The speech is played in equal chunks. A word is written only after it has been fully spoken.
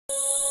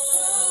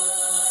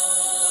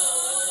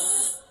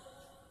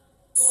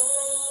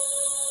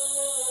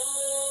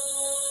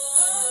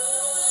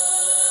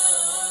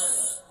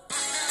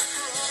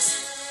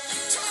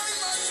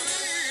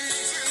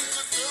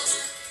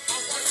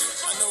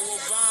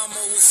Obama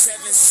was 7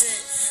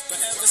 cent. But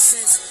ever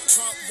since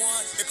Trump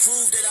won, it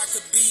proved that I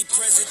could be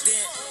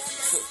president.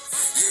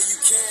 Yeah, you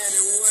can,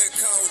 and what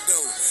called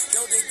though?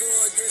 Don't they go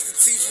against the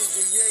teachers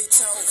that Ye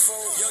taught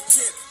for? Yo,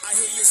 Tip, I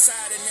hear your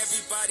side and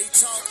everybody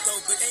talk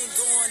though, but ain't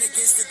going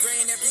against the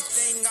grain,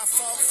 everything I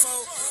fought for.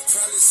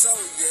 Probably so,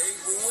 Ye.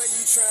 But where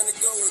you trying to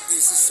go with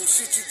this? It's some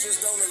shit you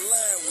just don't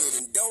align with,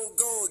 and don't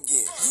go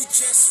again. You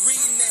just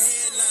reading the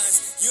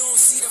headlines, you don't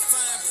see the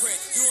fine print.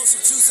 You on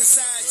some choosing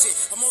side shit,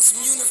 I'm on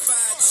some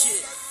unified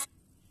shit.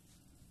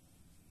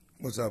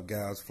 What's up,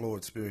 guys?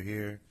 Floyd Spear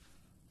here.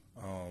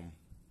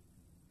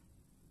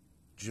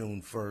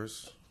 June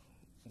 1st,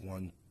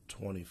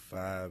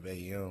 1:25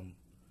 a.m.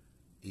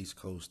 East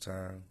Coast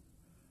time.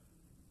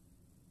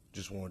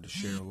 Just wanted to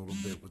share a little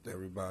bit with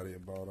everybody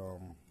about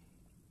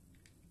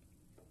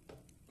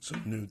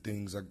some new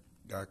things I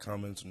got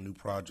coming, some new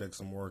projects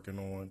I'm working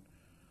on.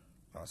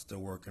 Still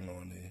working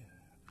on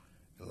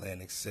the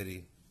Atlantic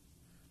City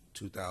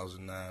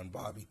 2009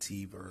 Bobby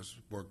T versus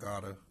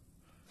Borgata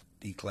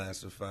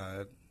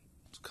Declassified.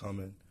 It's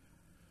coming.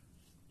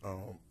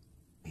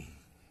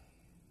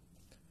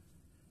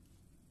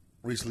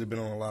 Recently been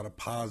on a lot of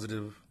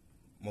positive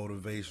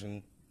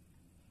motivation,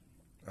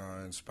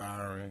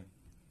 inspiring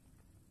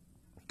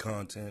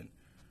content,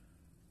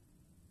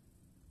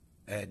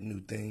 add new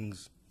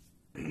things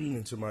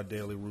into my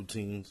daily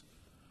routines.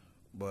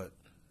 But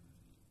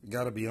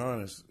gotta be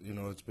honest,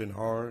 it's been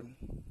hard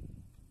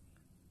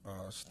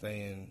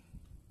staying,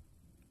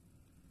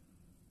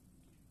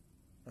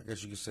 I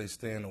guess you could say,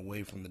 staying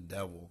away from the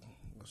devil.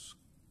 The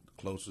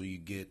closer you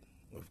get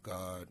with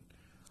God,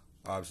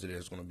 obviously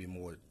there's going to be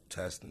more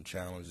tests and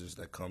challenges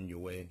that come your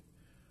way.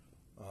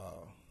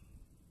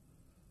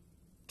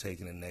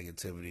 Taking the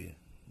negativity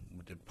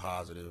with the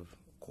positive,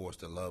 of course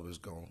the love is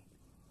going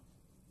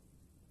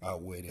to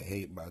outweigh the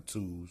hate by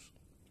twos.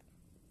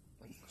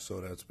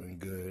 So that's been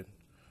good.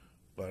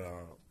 But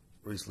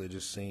recently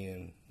just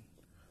seeing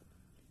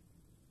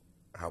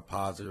how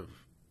positive,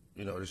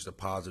 just a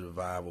positive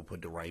vibe will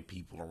put the right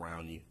people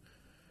around you.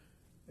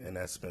 And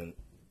that's been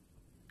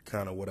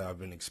kind of what I've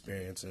been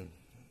experiencing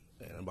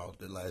in about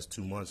the last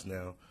 2 months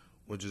now,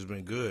 which has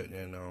been good.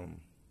 And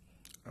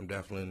I'm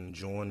definitely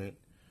enjoying it.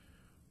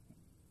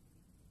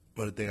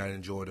 But the thing I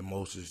enjoy the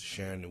most is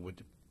sharing it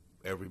with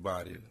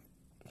everybody,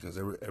 because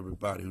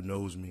everybody who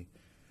knows me,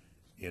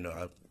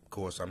 of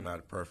course I'm not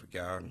a perfect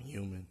guy. I'm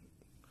human.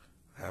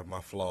 I have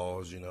my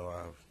flaws.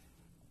 I've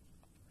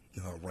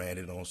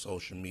ranted on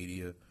social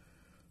media,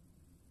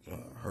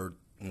 hurt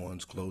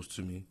ones close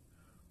to me,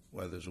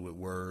 whether it's with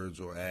words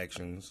or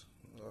actions.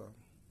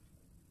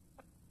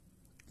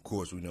 Of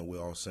course, we know we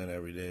all sin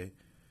every day,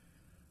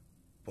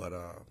 but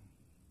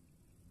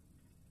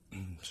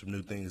some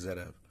new things that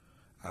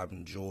I've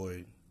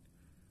enjoyed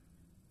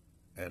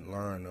and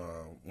learned.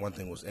 One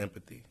thing was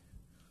empathy.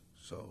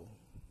 So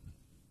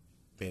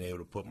being able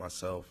to put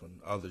myself in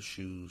others'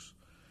 shoes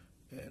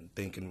and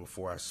thinking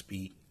before I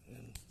speak.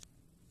 And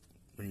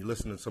when you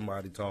listen to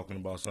somebody talking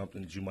about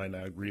something that you might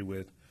not agree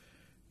with,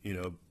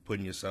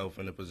 putting yourself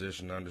in a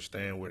position to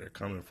understand where they're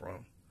coming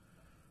from,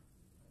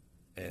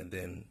 and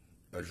then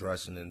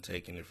addressing and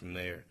taking it from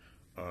there.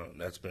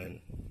 That's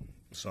been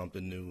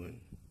something new and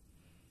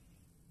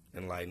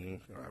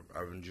enlightening.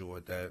 I've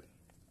enjoyed that.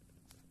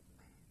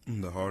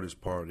 The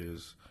hardest part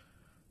is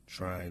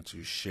trying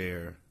to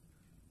share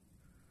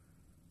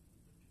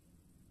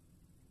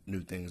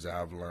new things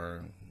I've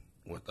learned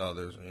with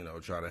others,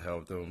 try to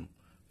help them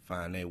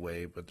find their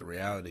way. But the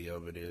reality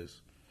of it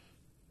is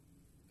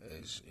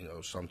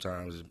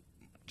sometimes it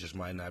just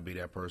might not be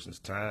that person's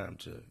time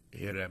to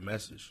hear that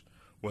message,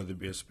 whether it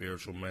be a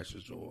spiritual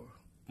message or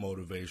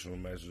motivational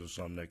message or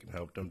something that can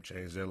help them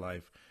change their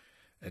life.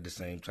 At the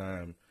same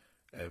time,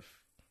 if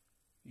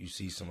you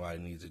see somebody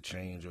needs a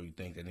change or you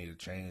think they need a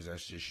change,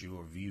 that's just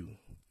your view.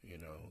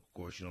 Of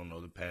course, you don't know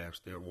the paths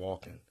they're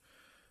walking.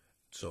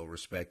 So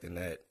respecting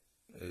that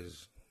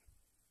is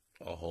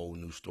a whole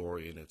new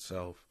story in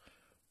itself.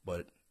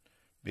 But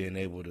being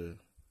able to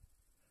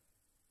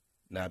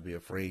not be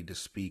afraid to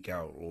speak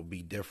out or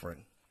be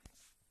different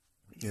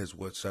is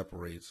what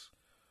separates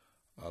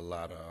a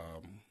lot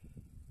of,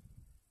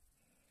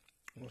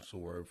 what's the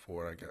word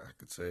for it? I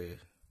could say,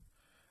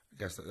 I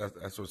guess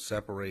that's what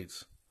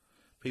separates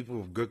people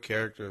with good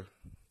character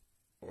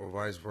or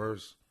vice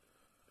versa.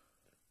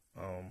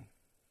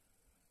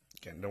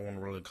 Don't want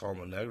to really call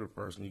them a negative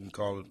person. You can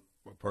call it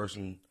a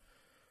person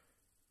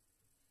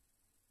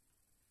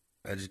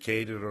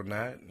educated or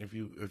not, if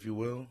you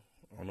will.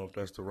 I don't know if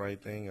that's the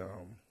right thing.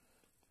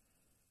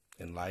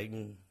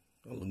 Enlightened,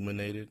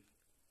 illuminated,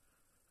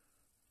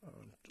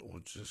 or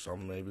just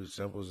something maybe as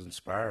simple as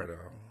inspired.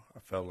 I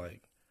felt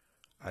like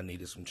I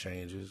needed some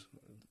changes,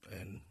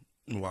 and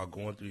while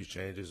going through these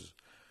changes,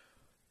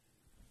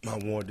 I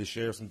wanted to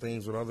share some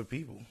things with other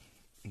people.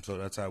 And so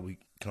that's how we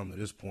come to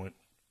this point.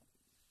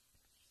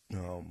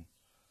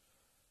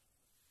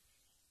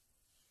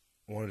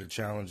 One of the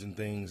challenging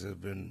things has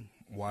been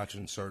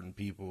watching certain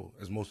people,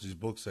 as most of these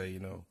books say,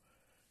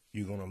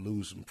 you're going to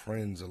lose some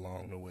friends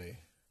along the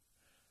way.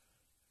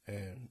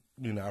 And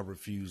I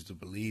refused to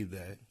believe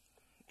that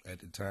at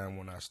the time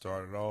when I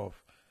started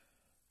off,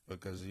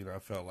 because I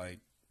felt like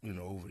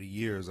over the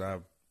years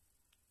I've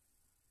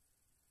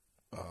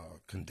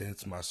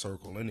condensed my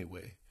circle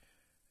anyway.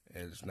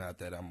 And it's not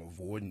that I'm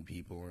avoiding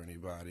people or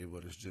anybody,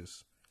 but it's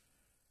just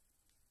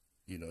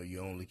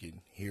you only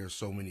can hear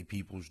so many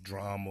people's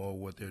drama or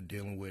what they're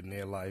dealing with in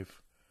their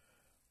life,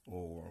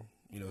 or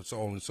it's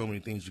only so many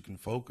things you can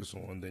focus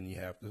on. Then you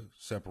have to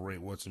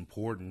separate what's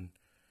important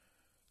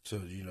to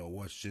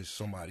what's just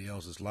somebody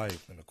else's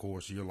life. And of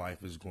course your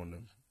life is going to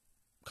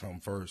come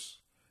first.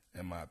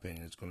 In my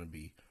opinion, it's going to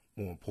be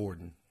more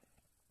important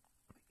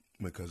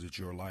because it's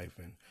your life,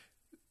 and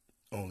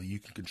only you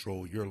can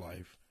control your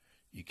life.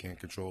 You can't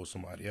control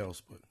somebody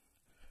else. But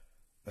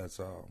that's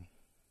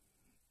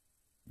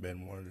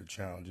been one of the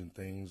challenging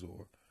things,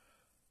 or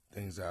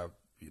things I've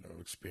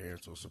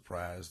experienced or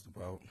surprised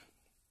about.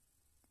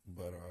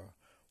 But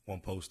one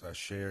post I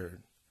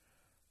shared,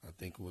 I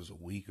think it was a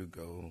week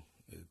ago,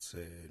 it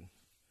said,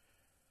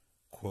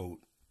 quote,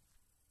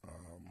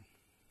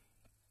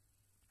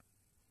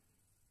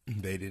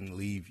 they didn't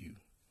leave you,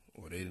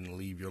 or they didn't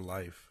leave your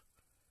life.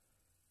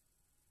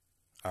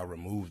 I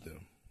removed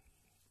them,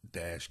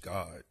 dash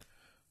God.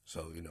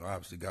 So,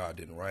 obviously God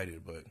didn't write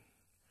it, but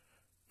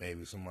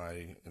maybe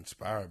somebody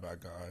inspired by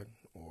God,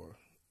 or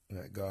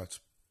that God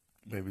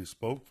maybe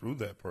spoke through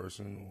that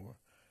person, or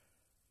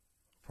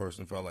a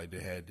person felt like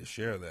they had to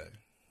share that.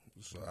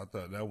 So I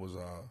thought that was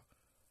a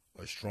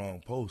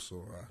strong post.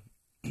 So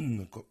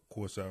of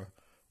course I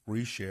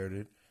reshared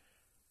it,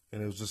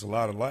 and it was just a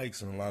lot of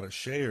likes and a lot of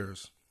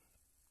shares.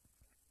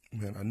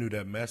 Man, I knew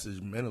that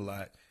message meant a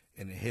lot,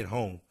 and it hit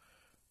home.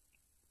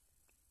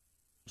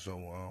 So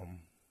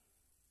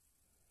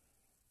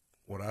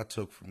what I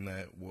took from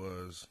that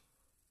was,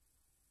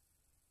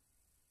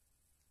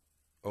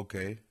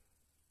 okay,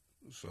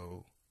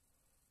 so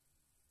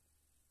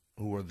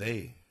who are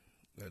they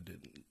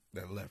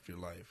that left your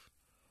life,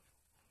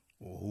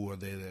 or who are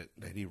they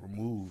that he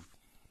removed?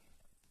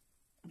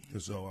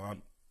 And so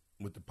I'm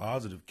with the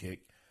positive kick.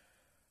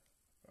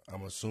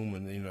 I'm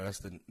assuming that's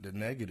the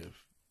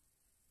negative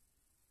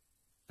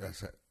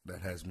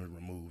that has been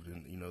removed,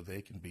 and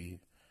they can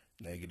be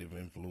negative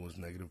influence,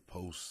 negative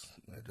posts.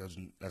 That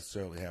doesn't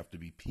necessarily have to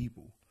be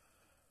people,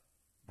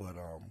 but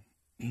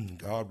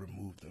God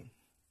removed them,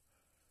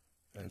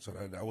 and so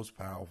that was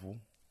powerful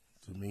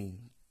to me.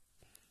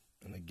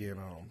 And again,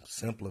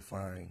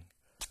 simplifying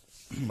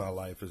my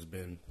life has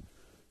been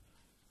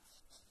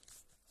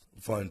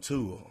fun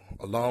too,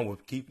 along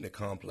with keeping it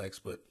complex.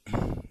 But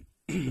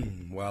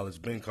while it's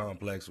been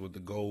complex with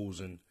the goals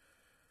and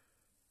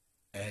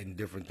adding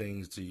different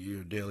things to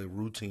your daily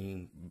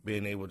routine,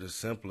 being able to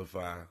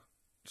simplify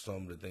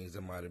some of the things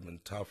that might have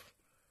been tough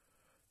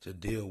to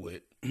deal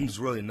with, it's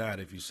really not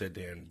if you sit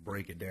there and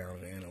break it down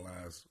and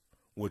analyze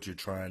what you're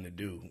trying to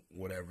do,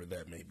 whatever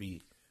that may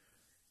be,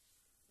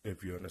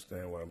 if you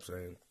understand what I'm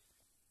saying.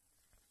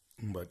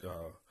 But,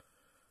 I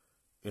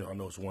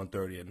know it's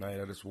 1:30 at night.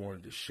 I just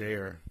wanted to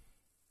share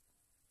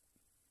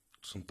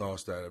some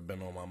thoughts that have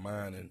been on my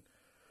mind, and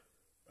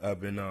I've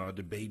been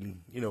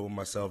debating, with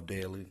myself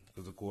daily,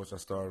 because of course I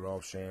started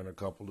off sharing a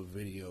couple of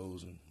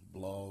videos and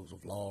blogs or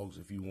vlogs,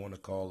 if you want to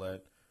call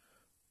that.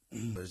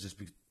 There's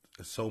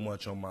so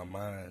much on my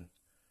mind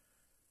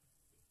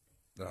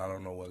that I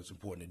don't know whether it's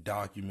important to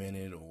document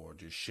it or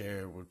just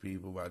share it with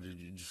people, but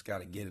you just got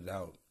to get it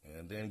out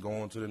and then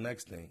go on to the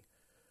next thing.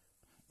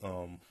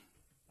 A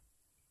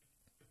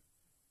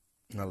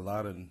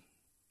lot of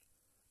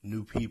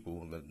new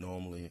people that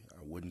normally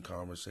I wouldn't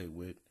conversate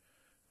with,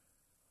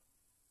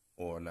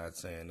 or not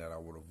saying that I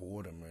would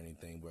avoid them or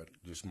anything, but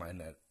just might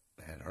not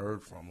have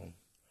heard from them,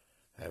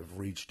 have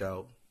reached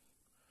out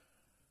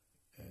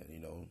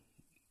and,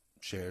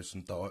 shared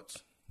some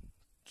thoughts,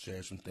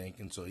 shared some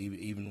thinking. So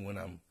even when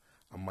I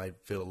might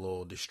feel a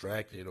little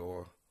distracted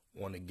or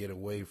want to get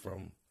away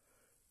from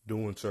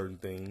doing certain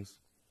things,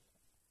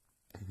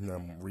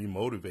 I'm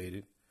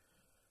remotivated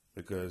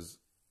because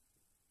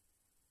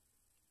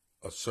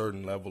a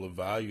certain level of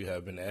value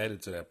have been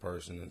added to that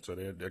person, and so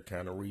they're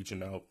kind of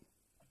reaching out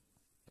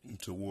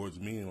towards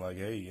me and like,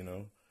 hey,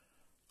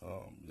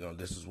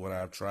 this is what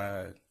I've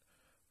tried.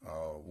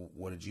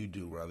 What did you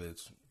do? Whether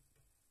it's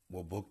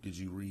what book did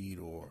you read,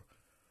 or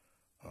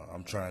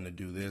I'm trying to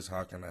do this.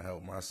 How can I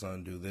help my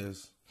son do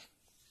this?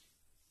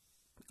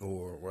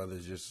 Or whether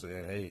it's just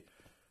saying, hey,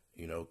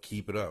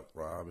 keep it up,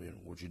 Rob,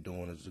 and what you're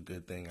doing is a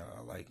good thing.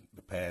 I like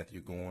the path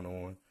you're going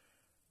on.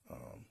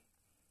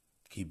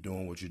 Keep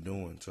doing what you're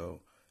doing.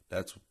 So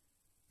that's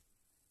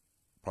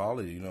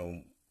probably,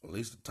 at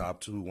least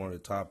one of the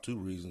top two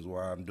reasons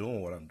why I'm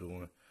doing what I'm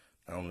doing,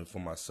 not only for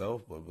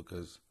myself, but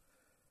because,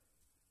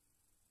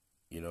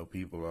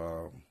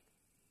 people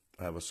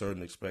have a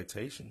certain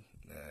expectation.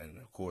 And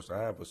of course I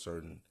have a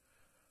certain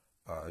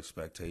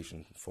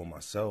expectation for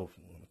myself.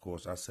 And of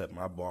course I set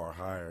my bar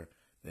higher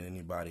than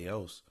anybody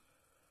else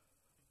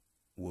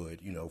would,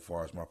 as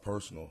far as my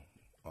personal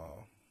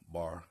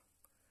bar.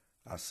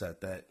 I set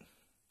that.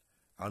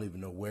 I don't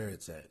even know where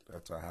it's at.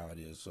 That's how it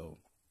is. So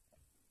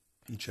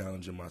I'm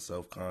challenging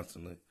myself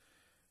constantly.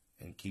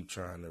 and keep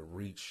trying to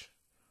reach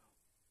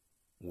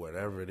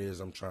whatever it is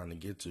I'm trying to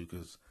get to,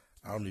 because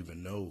I don't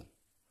even know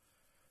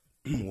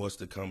what's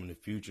to come in the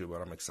future,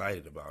 but I'm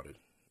excited about it,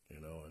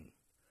 and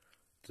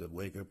to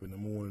wake up in the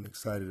morning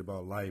excited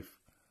about life.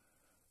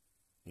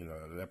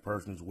 That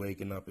person's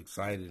waking up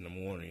excited in the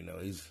morning.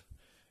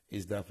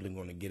 He's definitely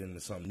going to get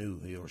into something new.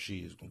 He or she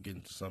is going to get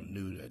into something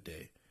new that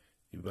day.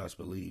 You best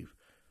believe.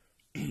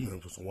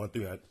 So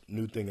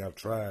new thing I've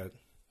tried.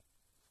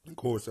 Of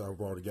course,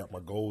 I've already got my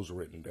goals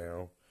written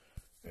down,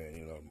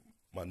 and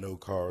my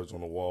note cards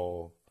on the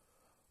wall,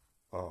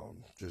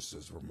 just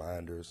as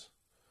reminders.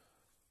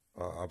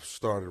 I've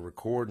started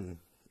recording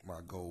my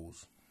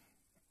goals.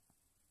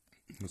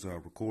 So I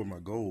record my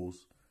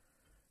goals,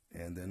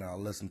 and then I'll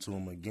listen to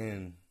them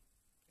again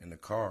in the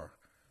car.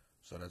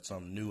 So that's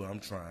something new I'm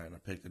trying. I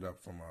picked it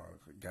up from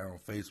a guy on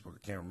Facebook.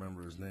 I can't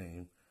remember his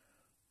name,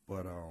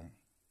 but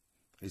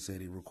he said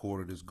he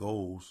recorded his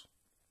goals,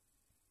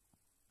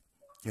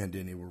 and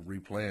then he would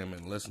replay them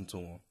and listen to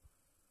them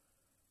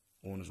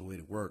on his way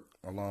to work,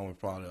 along with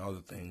probably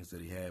other things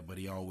that he had. But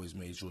he always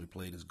made sure he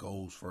played his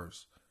goals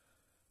first.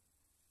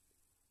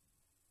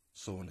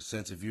 So in a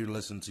sense, if you're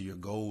listening to your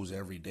goals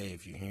every day,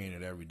 if you're hearing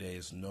it every day,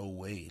 it's no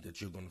way that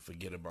you're going to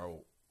forget about,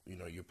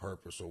 your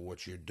purpose or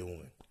what you're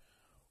doing,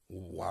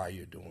 why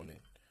you're doing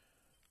it.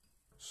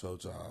 So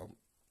to,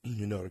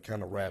 to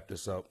kind of wrap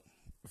this up,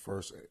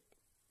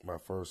 my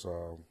first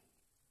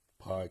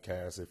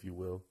podcast, if you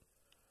will,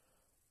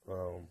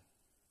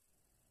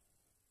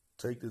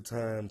 take the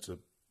time to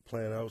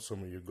plan out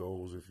some of your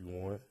goals if you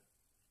want,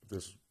 if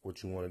this is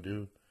what you want to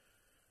do.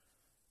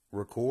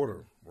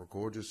 Record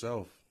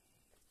yourself.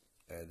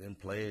 And then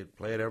play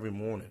it every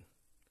morning,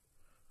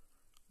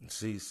 and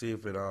see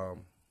if it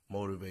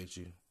motivates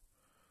you.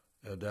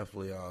 It'll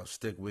definitely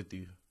stick with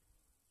you,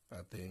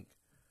 I think,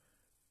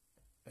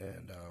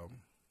 and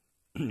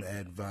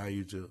add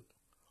value to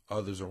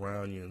others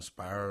around you,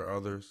 inspire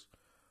others,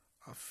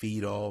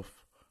 feed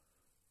off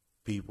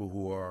people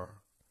who are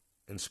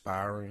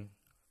inspiring.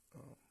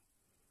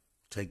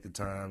 Take the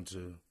time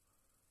to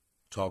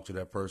talk to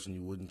that person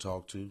you wouldn't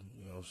talk to.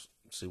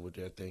 See what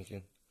they're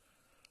thinking.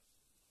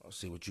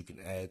 See what you can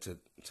add to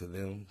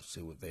them,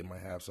 see what they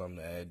might have something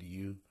to add to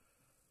you.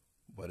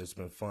 But it's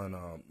been fun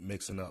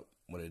mixing up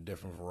with a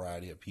different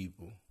variety of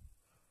people.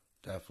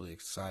 Definitely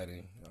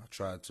exciting. I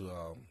try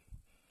to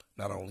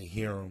not only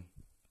hear them,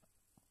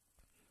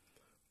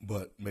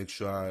 but make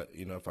sure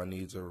if I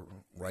need to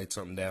write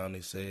something down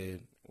they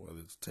said, whether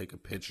it's take a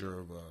picture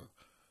of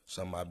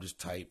something I've just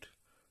typed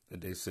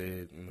that they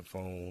said in the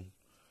phone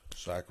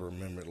so I can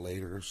remember it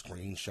later,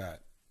 screenshot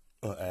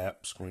an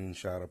app,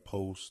 screenshot a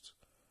post,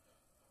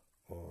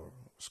 or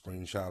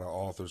screenshot an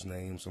author's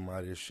name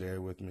somebody has shared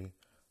with me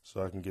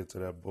so I can get to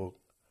that book.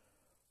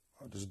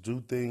 Just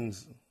do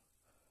things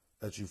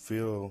that you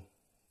feel,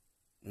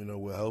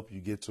 will help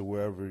you get to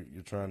wherever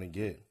you're trying to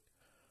get.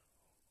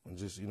 And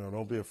just,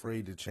 don't be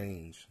afraid to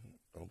change.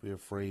 Don't be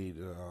afraid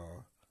to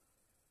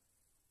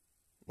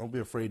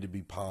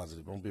be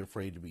positive. Don't be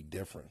afraid to be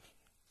different.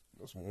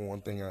 That's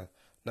one thing. I've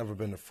never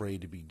been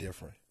afraid to be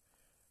different.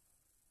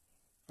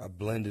 I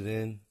blended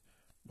in,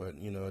 but,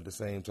 at the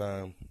same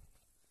time,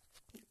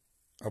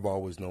 I've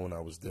always known I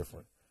was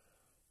different.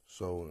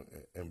 So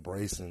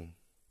embracing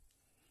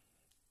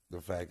the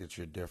fact that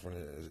you're different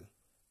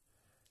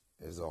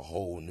is a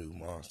whole new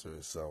monster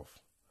itself.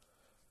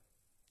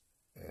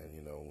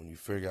 And, when you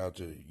figure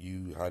out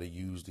how to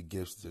use the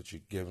gifts that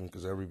you're given,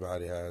 because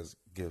everybody has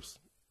gifts.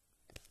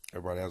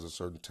 Everybody has a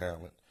certain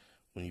talent.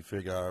 When you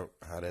figure out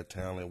how that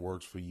talent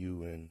works for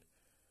you and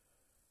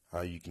how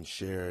you can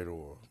share it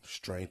or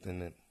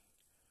strengthen it,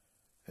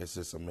 it's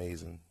just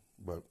amazing.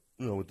 But,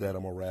 with that,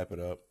 I'm going to wrap it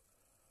up.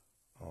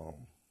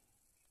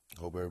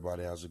 Hope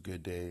everybody has a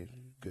good day,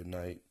 good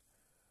night,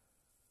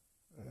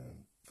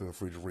 and feel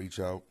free to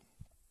reach out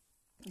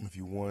if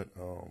you want,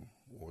 or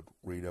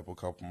read up a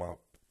couple of my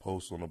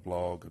posts on the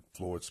blog at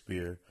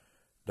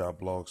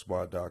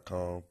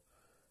floydspear.blogspot.com,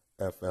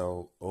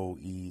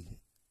 FLOE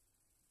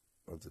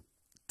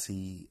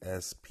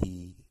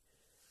TSPEAR,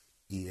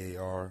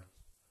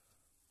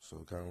 so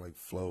kind of like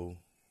flow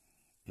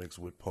mixed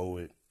with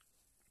poet.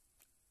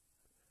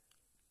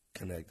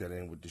 Connect that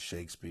in with the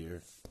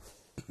Shakespeare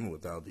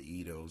without the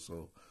E though,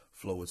 so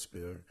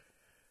Floydspear,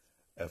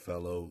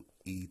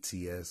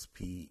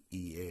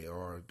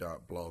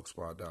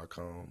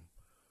 FLOETSPEAR.blogspot.com,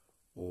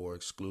 or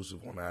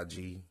exclusive on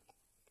IG,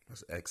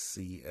 that's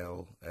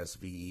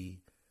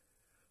XCLSVE.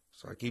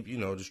 So I keep,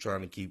 just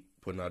trying to keep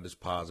putting out this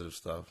positive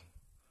stuff,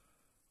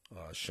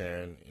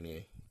 sharing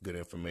any good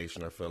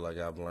information I feel like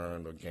I've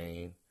learned or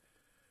gained.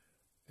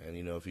 And,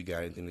 if you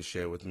got anything to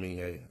share with me,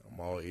 hey, I'm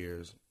all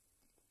ears.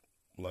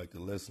 Like to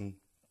listen.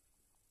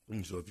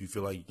 So if you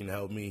feel like you can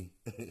help me,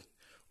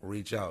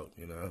 reach out,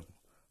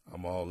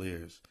 I'm all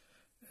ears.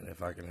 And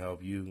if I can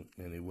help you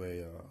in any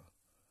way,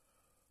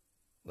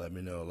 let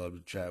me know. I'd love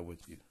to chat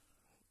with you.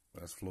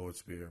 That's Floyd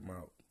Spear. I'm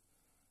out.